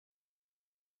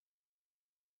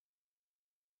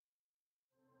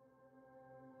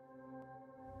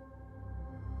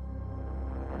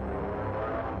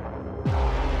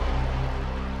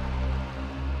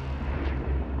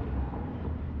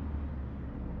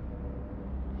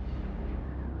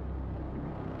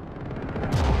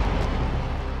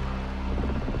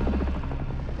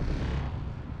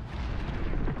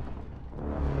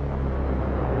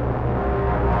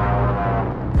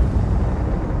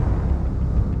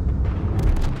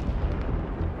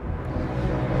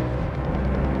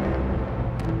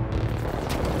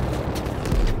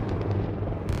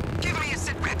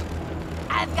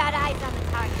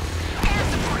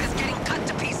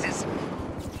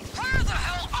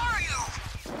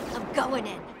going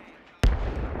in.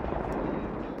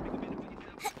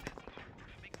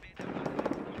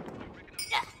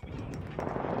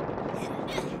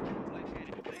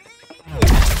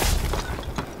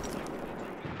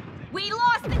 We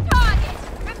lost the target!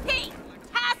 Repeat!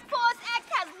 Task Force X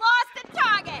has lost the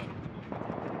target!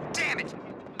 Damn it!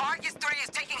 Argus 3 is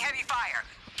taking heavy fire.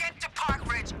 Get to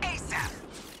Park Ridge ASAP.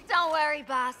 Don't worry,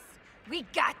 boss. We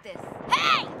got this.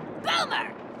 Hey!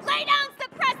 Boomer! Lay down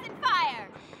suppressant fire!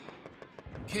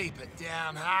 Keep it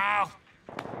down, Hal.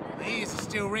 The ears are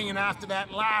still ringing after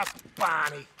that last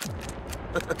Barney.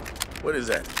 What is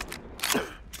that?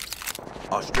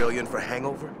 Australian for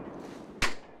hangover?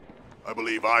 I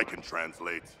believe I can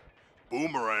translate.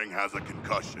 Boomerang has a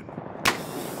concussion.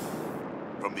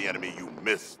 From the enemy you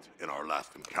missed in our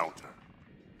last encounter.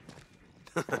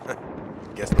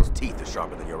 Guess those teeth are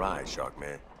sharper than your eyes, Shark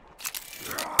Man.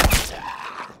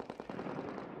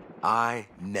 I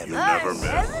never You never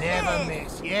miss. Never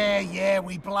miss. Yeah,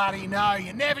 we bloody know.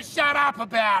 You never shut up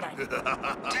about it.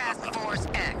 Task Force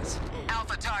X.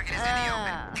 Alpha target is in the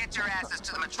open. Get your asses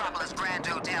to the Metropolis Grand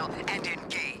Hotel and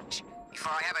engage.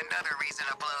 Before I have another reason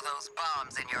to blow those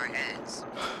bombs in your heads.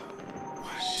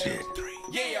 Shit.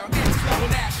 Yeah, next level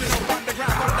national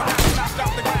underground. Knocked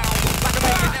off the ground. Like a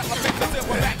million elephants, the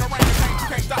silver back around the train. You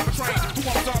can't stop a train. Who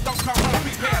wants some? Don't come home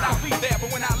prepared. I'll be there, but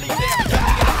when I leave there, let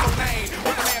me get up so lame.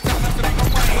 When the man tells us it ain't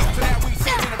gon' rain. So now we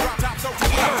sit in a drop top so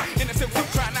clear. In the silk suit,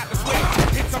 try not to sweat.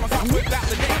 Hit some of us without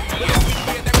the dance. But if we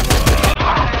hear that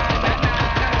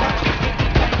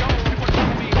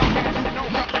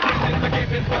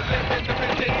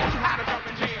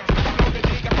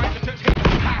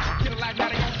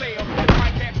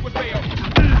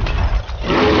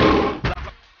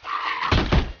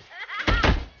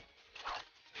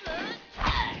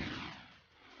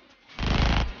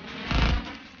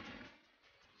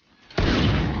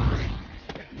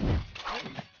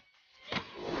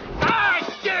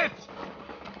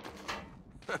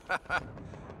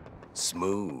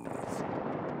Smooth.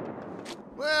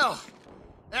 Well,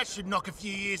 that should knock a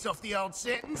few years off the old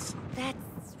sentence. That's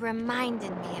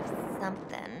reminding me of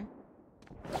something.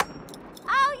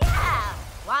 Oh, yeah!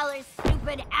 Waller's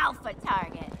stupid alpha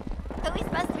target. Who are we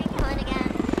supposed to be killing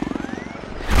again?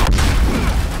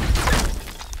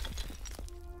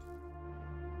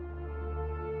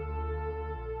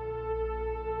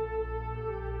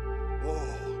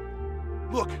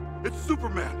 Whoa. Look, it's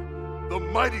Superman. The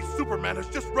mighty Superman has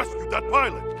just rescued that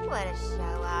pilot. What a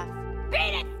show-off.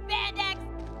 Beat it, Spandex!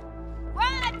 We're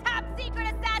on a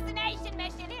top-secret assassination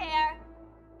mission here!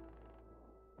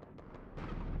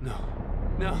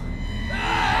 No.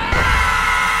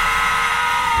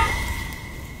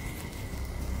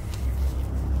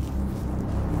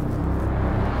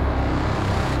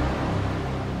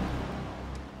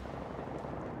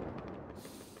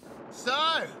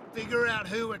 So, figure out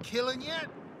who we're killing yet?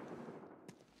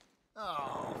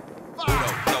 Oh,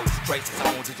 fuck! Those traces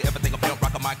on. Did you ever think of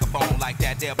rock a microphone like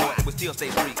that there, boy? And we still stay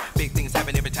free. Big things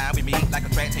happen every time we meet, like a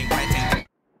track team, right team.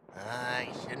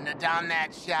 You shouldn't have done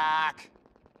that, Shark.